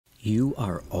You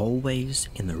are always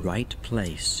in the right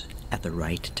place at the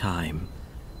right time.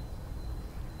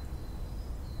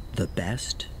 The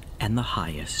best and the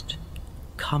highest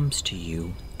comes to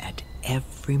you at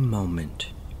every moment.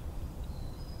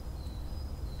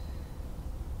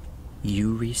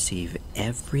 You receive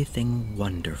everything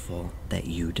wonderful that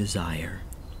you desire.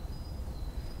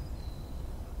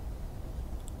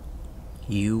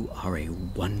 You are a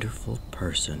wonderful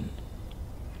person.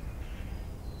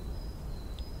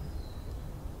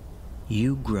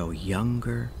 You grow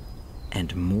younger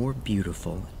and more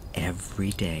beautiful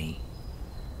every day.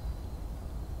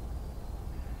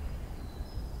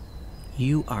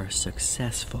 You are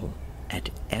successful at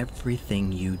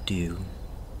everything you do.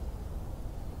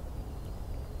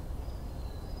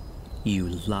 You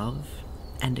love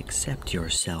and accept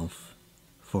yourself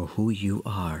for who you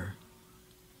are.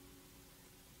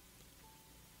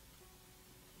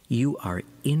 You are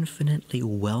infinitely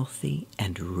wealthy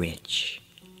and rich,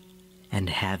 and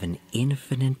have an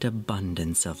infinite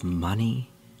abundance of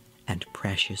money and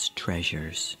precious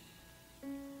treasures.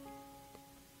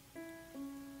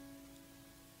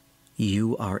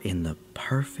 You are in the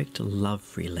perfect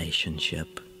love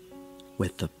relationship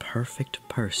with the perfect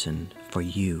person for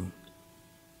you.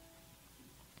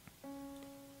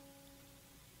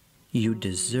 You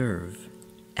deserve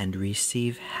and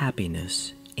receive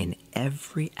happiness in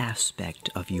every aspect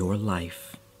of your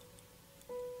life.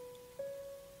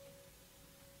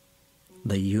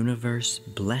 The universe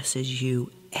blesses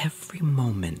you every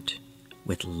moment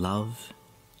with love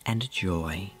and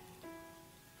joy.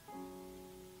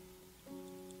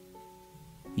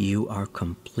 You are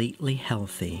completely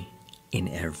healthy in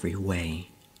every way.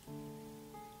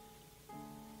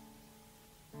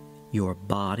 Your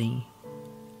body,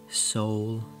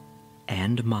 soul,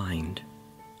 and mind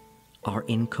are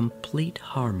in complete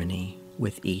harmony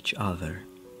with each other,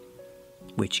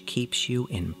 which keeps you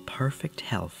in perfect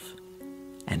health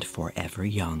and forever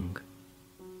young.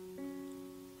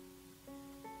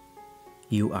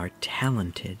 You are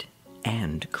talented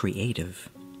and creative.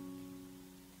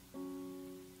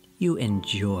 You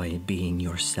enjoy being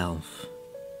yourself.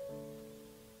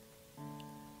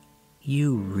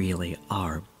 You really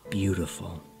are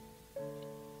beautiful.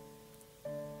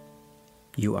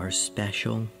 You are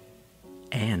special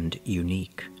and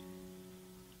unique.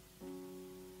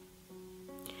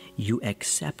 You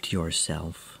accept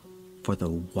yourself for the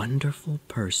wonderful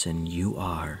person you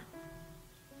are.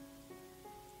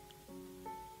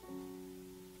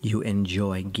 You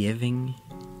enjoy giving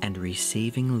and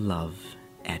receiving love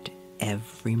at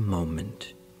every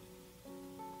moment.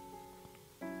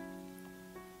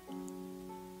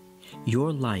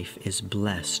 Your life is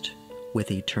blessed with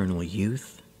eternal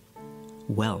youth,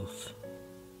 wealth,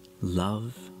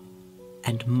 love,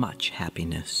 and much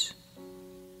happiness.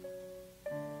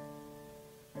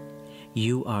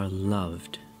 You are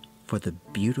loved for the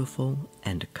beautiful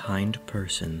and kind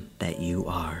person that you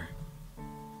are.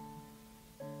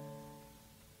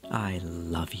 I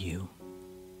love you.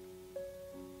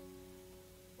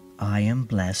 I am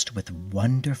blessed with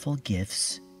wonderful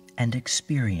gifts and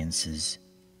experiences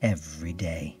every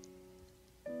day.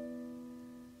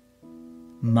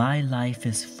 My life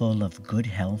is full of good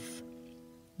health,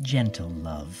 gentle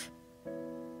love,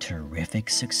 terrific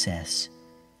success,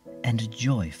 and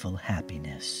joyful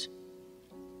happiness.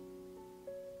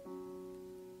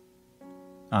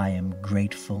 I am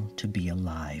grateful to be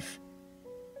alive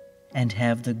and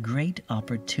have the great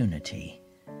opportunity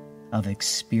of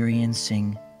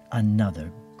experiencing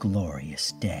another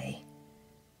glorious day.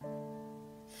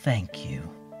 Thank you.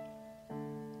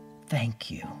 Thank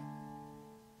you.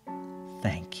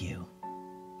 Thank you.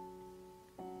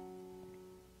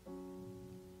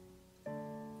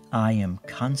 I am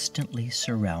constantly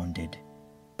surrounded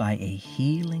by a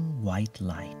healing white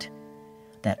light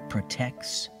that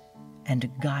protects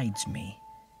and guides me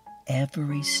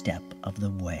every step of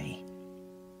the way.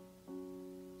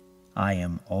 I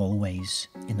am always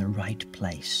in the right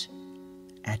place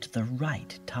at the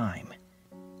right time.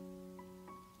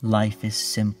 Life is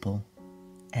simple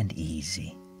and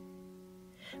easy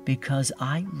because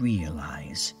I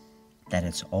realize that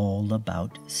it's all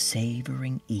about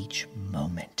savoring each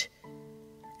moment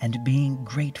and being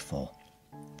grateful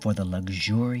for the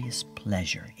luxurious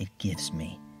pleasure it gives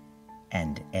me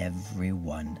and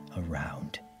everyone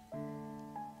around.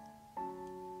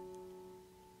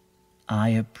 I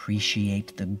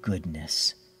appreciate the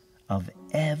goodness of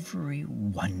every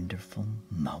wonderful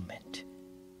moment.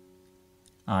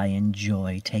 I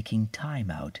enjoy taking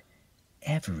time out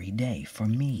every day for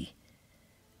me,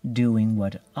 doing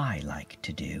what I like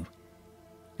to do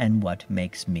and what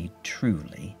makes me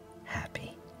truly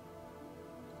happy.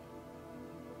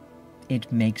 It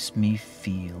makes me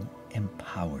feel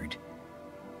empowered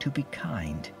to be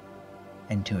kind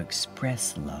and to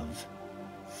express love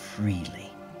freely.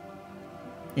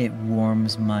 It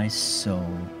warms my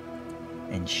soul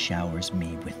and showers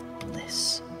me with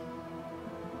bliss.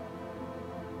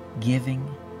 Giving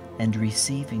and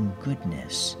receiving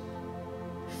goodness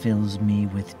fills me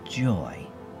with joy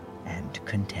and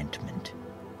contentment.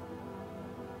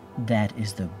 That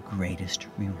is the greatest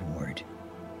reward,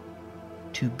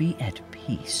 to be at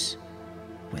peace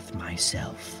with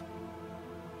myself.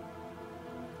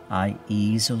 I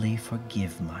easily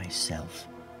forgive myself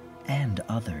and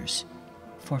others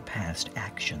for past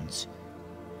actions,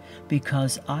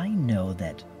 because I know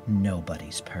that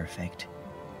nobody's perfect.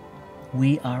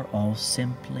 We are all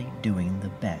simply doing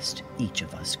the best each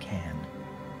of us can.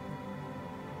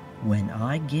 When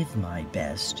I give my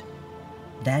best,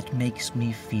 that makes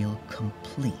me feel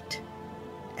complete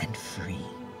and free.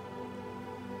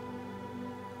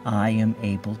 I am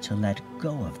able to let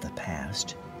go of the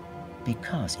past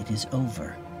because it is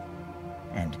over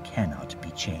and cannot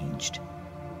be changed.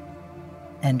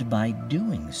 And by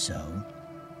doing so,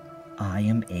 I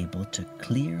am able to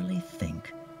clearly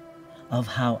think of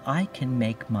how I can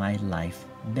make my life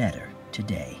better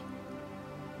today.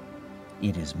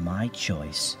 It is my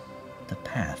choice, the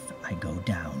path I go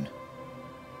down.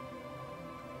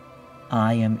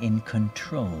 I am in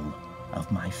control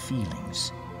of my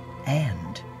feelings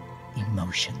and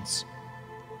emotions.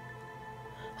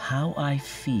 How I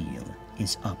feel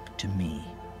is up to me.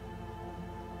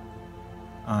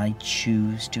 I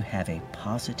choose to have a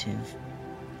positive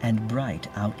and bright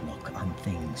outlook on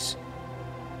things.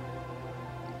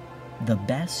 The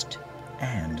best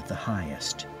and the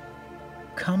highest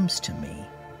comes to me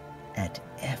at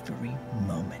every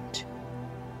moment.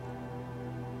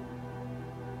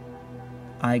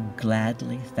 I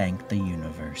gladly thank the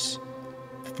universe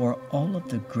for all of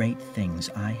the great things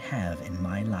I have in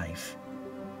my life.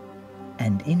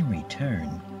 And in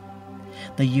return,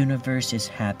 the universe is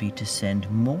happy to send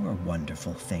more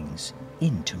wonderful things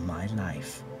into my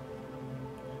life.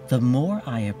 The more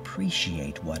I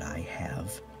appreciate what I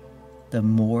have, the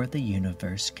more the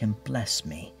universe can bless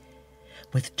me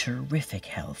with terrific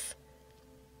health,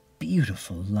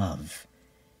 beautiful love,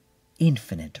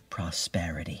 infinite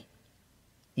prosperity,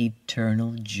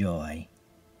 eternal joy,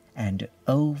 and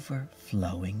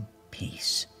overflowing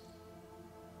peace.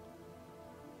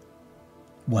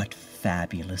 What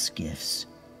fabulous gifts,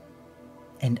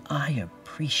 and I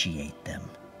appreciate them.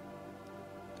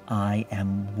 I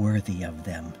am worthy of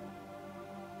them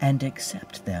and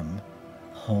accept them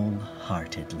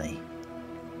wholeheartedly.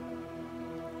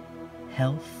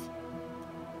 Health,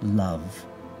 love,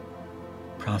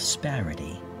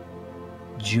 prosperity,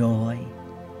 joy,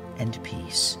 and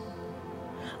peace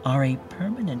are a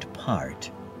permanent part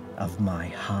of my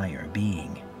higher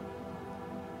being.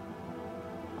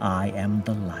 I am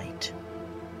the light,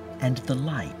 and the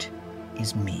light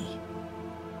is me.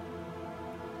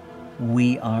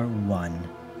 We are one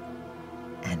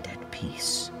and at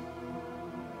peace.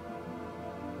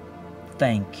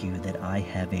 Thank you that I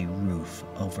have a roof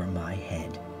over my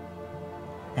head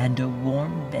and a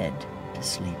warm bed to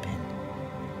sleep in.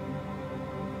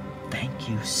 Thank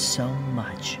you so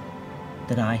much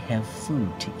that I have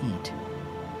food to eat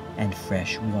and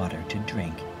fresh water to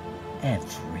drink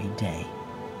every day.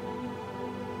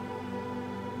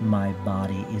 My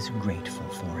body is grateful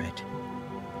for it,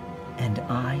 and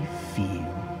I feel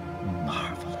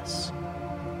marvelous.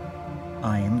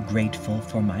 I am grateful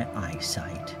for my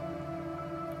eyesight,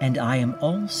 and I am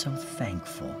also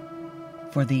thankful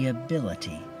for the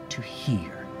ability to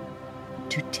hear,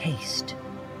 to taste,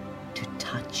 to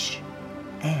touch,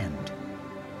 and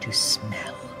to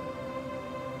smell.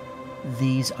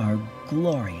 These are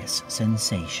glorious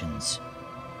sensations.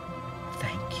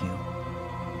 Thank you.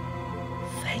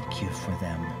 Thank you for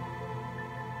them.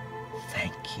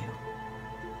 Thank you.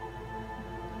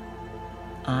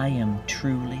 I am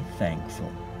truly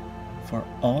thankful for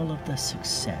all of the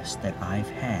success that I've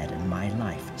had in my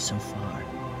life so far.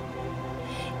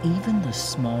 Even the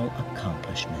small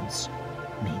accomplishments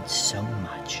mean so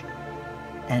much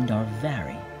and are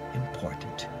very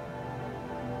important.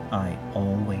 I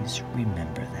always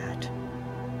remember that.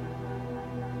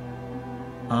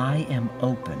 I am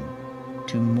open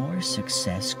to more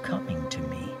success coming to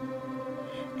me,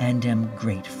 and am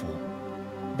grateful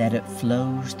that it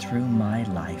flows through my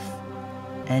life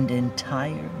and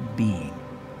entire being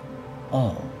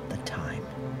all the time.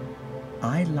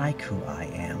 I like who I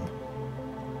am,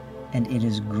 and it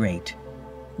is great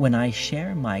when I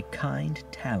share my kind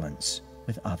talents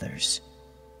with others.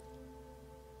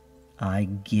 I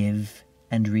give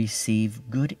and receive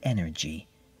good energy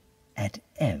at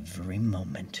every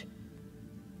moment.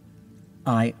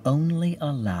 I only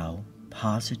allow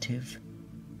positive,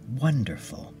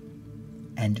 wonderful,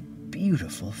 and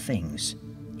beautiful things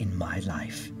in my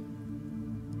life.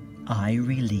 I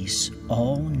release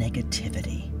all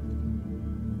negativity,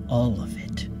 all of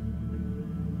it.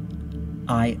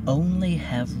 I only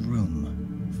have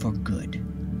room for good.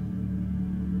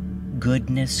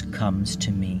 Goodness comes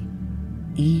to me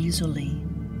easily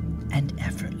and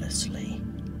effortlessly.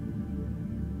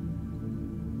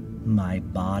 My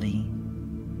body,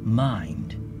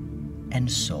 mind,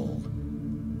 and soul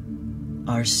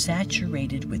are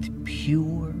saturated with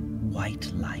pure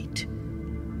white light,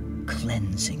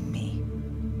 cleansing me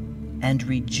and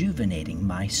rejuvenating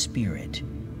my spirit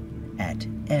at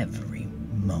every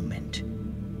moment.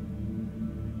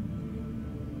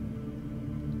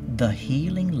 The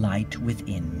healing light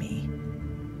within me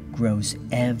grows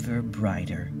ever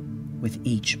brighter with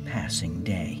each passing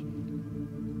day.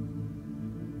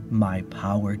 My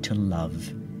power to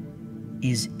love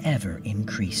is ever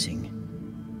increasing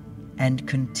and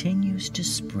continues to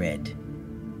spread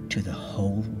to the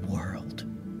whole world.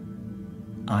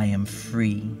 I am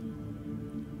free,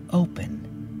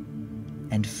 open,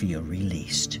 and feel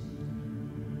released.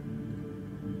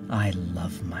 I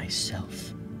love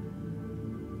myself.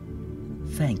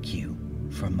 Thank you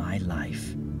for my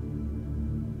life.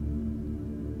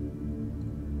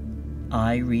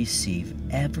 I receive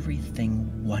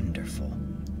everything wonderful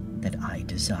that I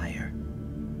desire.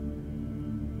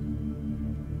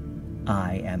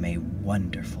 I am a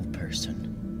wonderful person.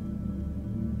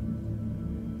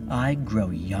 I grow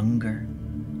younger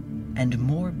and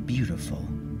more beautiful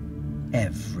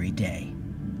every day.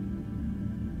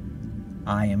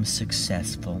 I am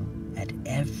successful at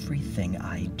everything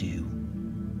I do.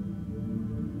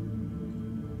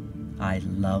 I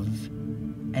love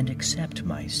and accept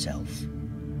myself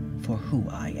for who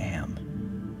I am.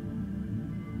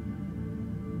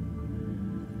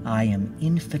 I am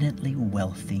infinitely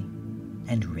wealthy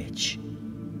and rich,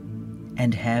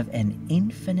 and have an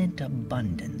infinite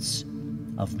abundance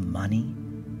of money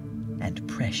and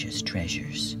precious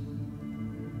treasures.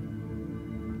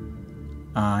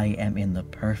 I am in the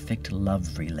perfect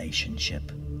love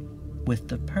relationship with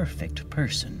the perfect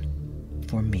person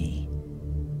for me.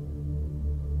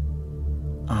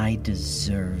 I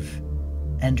deserve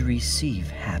and receive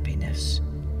happiness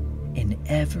in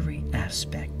every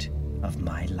aspect of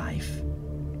my life.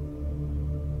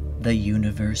 The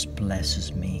universe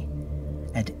blesses me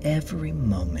at every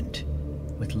moment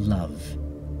with love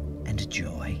and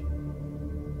joy.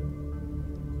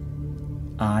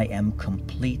 I am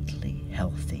completely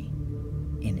healthy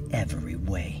in every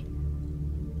way.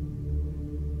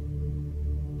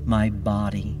 My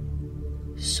body,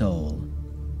 soul,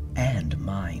 and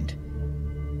mind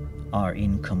are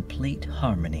in complete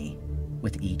harmony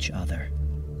with each other,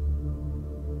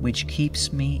 which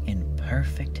keeps me in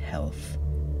perfect health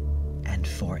and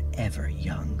forever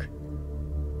young.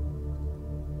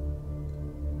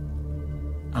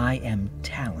 I am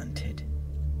talented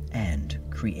and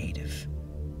creative.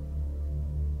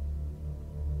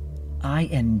 I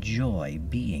enjoy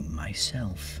being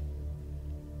myself.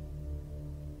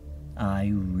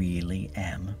 I really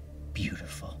am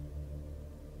beautiful.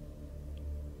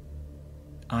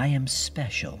 I am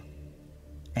special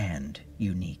and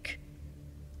unique.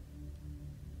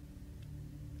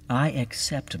 I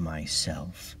accept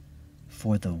myself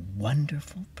for the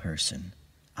wonderful person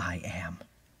I am.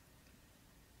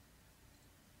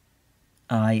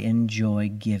 I enjoy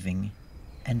giving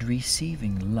and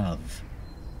receiving love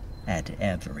at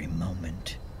every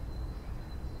moment.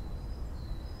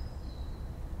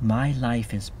 My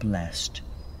life is blessed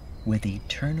with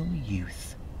eternal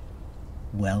youth,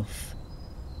 wealth,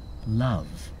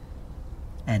 love,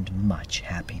 and much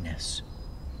happiness.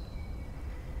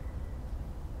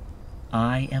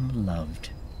 I am loved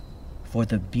for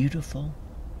the beautiful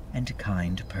and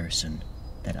kind person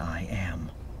that I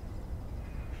am.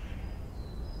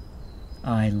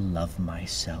 I love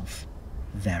myself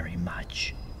very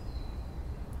much.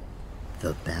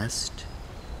 The best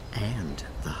and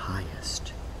the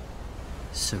highest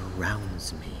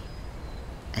surrounds me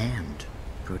and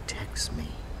protects me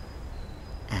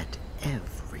at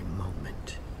every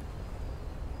moment.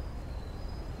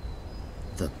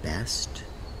 The best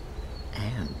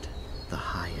and the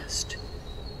highest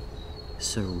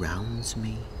surrounds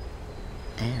me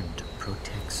and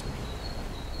protects me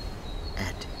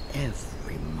at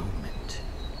every moment.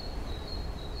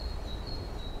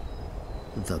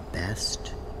 The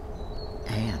best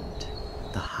and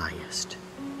the highest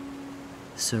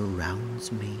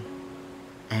surrounds me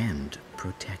and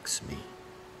protects me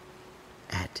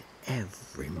at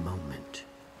every moment.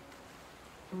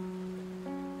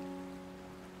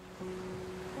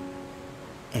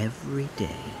 Every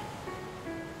day,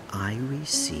 I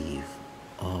receive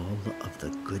all of the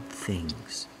good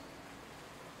things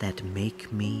that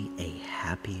make me a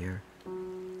happier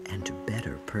and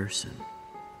better person.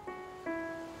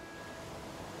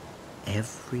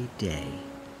 Every day,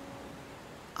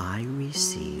 I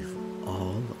receive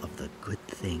all of the good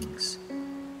things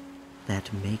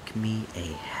that make me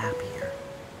a happier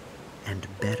and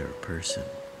better person.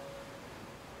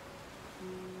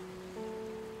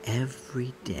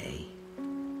 Every day,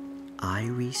 I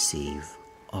receive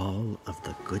all of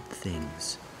the good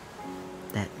things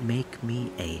that make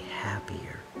me a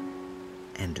happier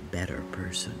and better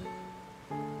person.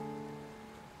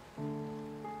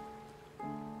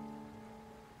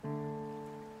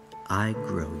 I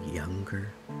grow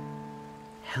younger,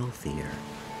 healthier,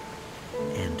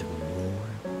 and more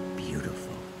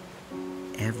beautiful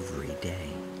every day.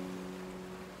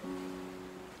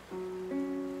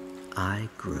 I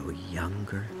grow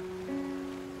younger,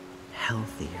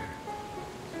 healthier,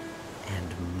 and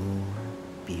more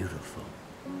beautiful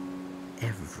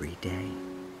every day.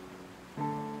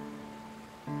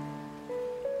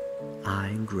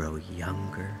 I grow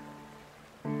younger,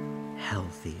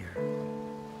 healthier,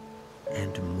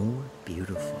 and more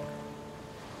beautiful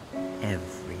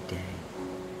every day.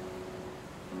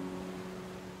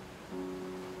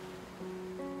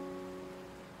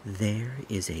 There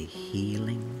is a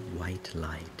healing white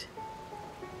light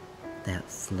that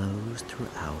flows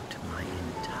throughout my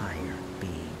entire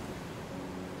being,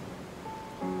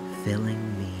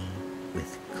 filling me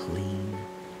with clean,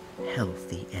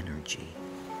 healthy energy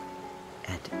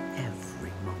at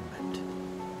every moment.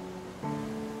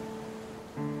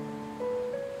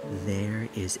 There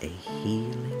is a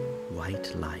healing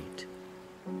white light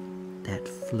that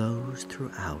flows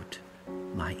throughout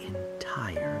my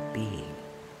entire being,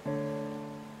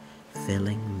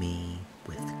 filling me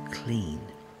with clean,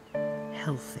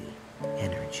 healthy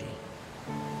energy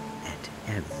at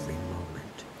every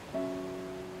moment.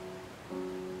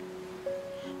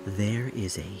 There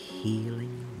is a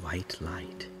healing white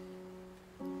light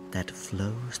that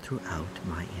flows throughout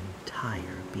my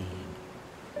entire being,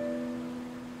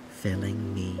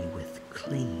 filling me with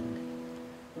clean,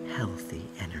 healthy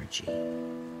energy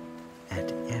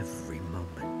at every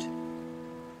moment.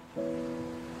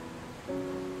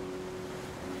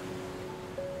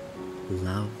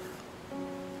 Love,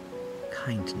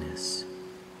 kindness,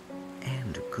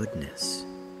 and goodness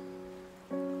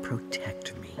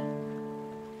protect me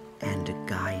and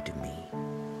guide me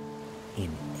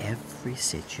in every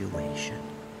situation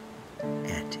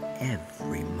at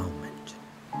every moment.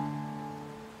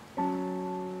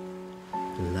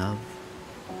 Love,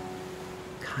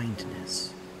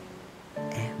 kindness,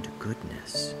 and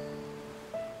goodness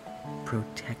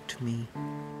protect me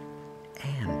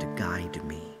and guide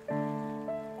me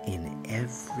in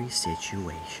every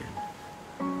situation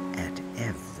at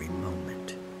every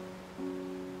moment.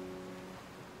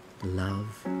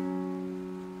 Love,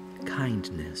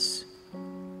 kindness,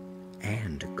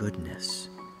 and goodness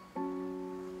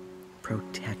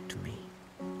protect me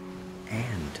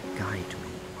and guide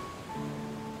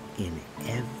me in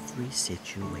every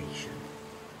situation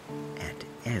at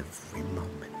every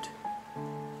moment.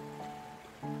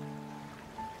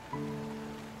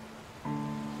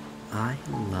 I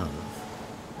love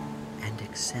and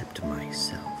accept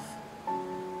myself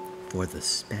for the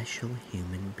special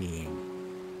human being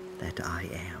that I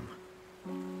am.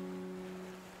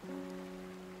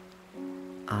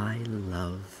 I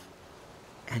love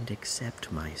and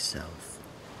accept myself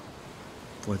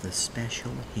for the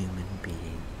special human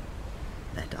being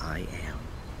that I am.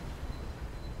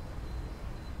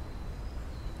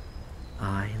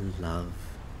 I love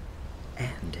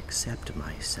and accept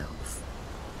myself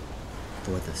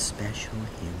for the special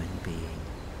human being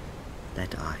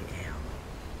that I am.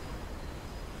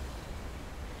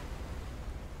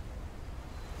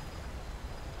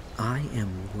 I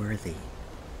am worthy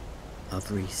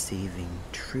of receiving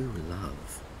true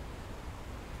love,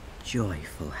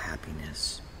 joyful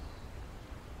happiness,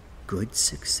 good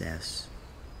success,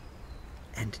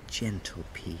 and gentle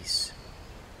peace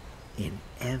in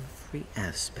every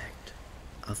aspect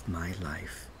of my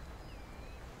life.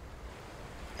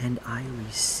 And I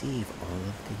receive all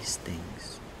of these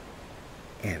things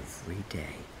every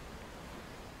day.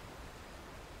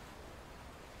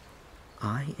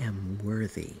 I am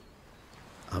worthy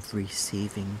of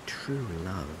receiving true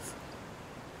love,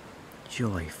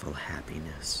 joyful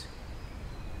happiness,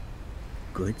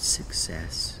 good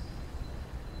success,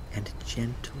 and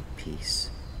gentle peace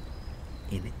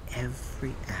in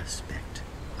every aspect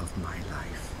of my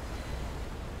life.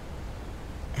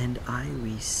 And I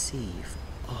receive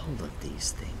all of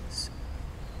these things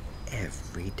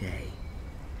every day.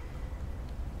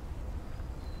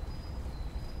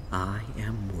 I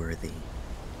am worthy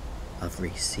of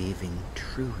receiving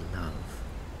true love,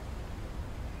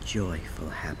 joyful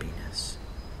happiness,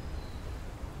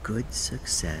 good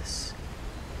success,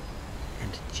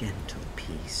 and gentle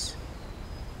peace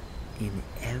in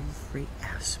every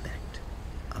aspect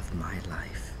of my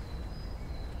life.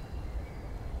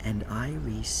 And I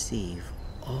receive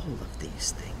all of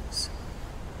these things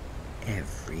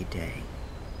every day.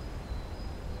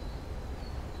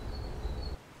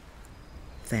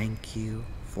 Thank you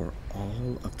for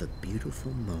all of the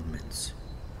beautiful moments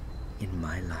in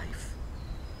my life.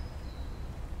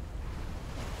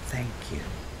 Thank you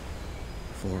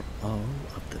for all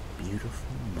of the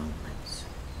beautiful moments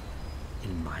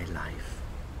in my life.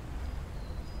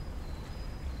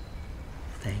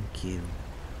 Thank you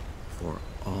for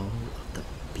all of the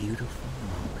beautiful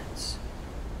moments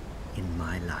in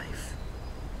my life.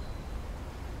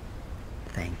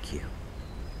 Thank you.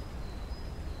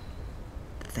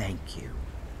 Thank you.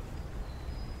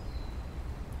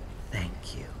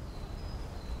 Thank you.